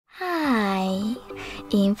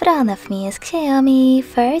In front of me is XIAOMI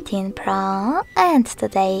 13 Pro, and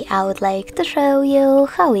today I would like to show you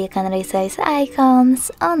how you can resize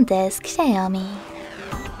icons on this XIAOMI.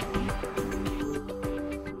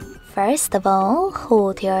 First of all,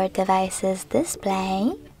 hold your device's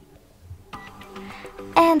display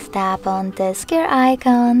and tap on the square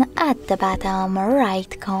icon at the bottom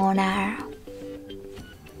right corner.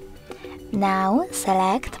 Now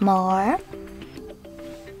select More.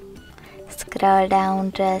 Scroll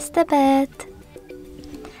down just a bit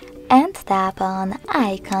and tap on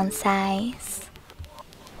Icon Size.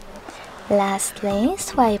 Lastly,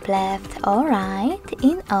 swipe left or right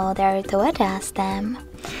in order to adjust them.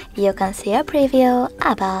 You can see a preview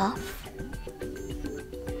above.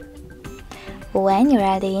 When you're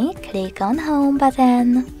ready, click on Home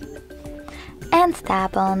button and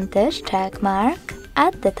tap on this check mark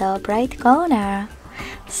at the top right corner.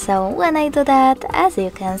 So when I do that, as you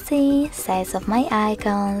can see, size of my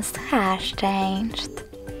icons has changed.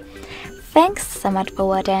 Thanks so much for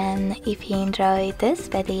watching. If you enjoyed this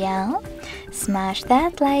video, smash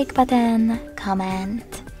that like button,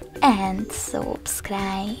 comment and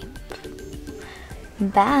subscribe.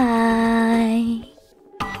 Bye!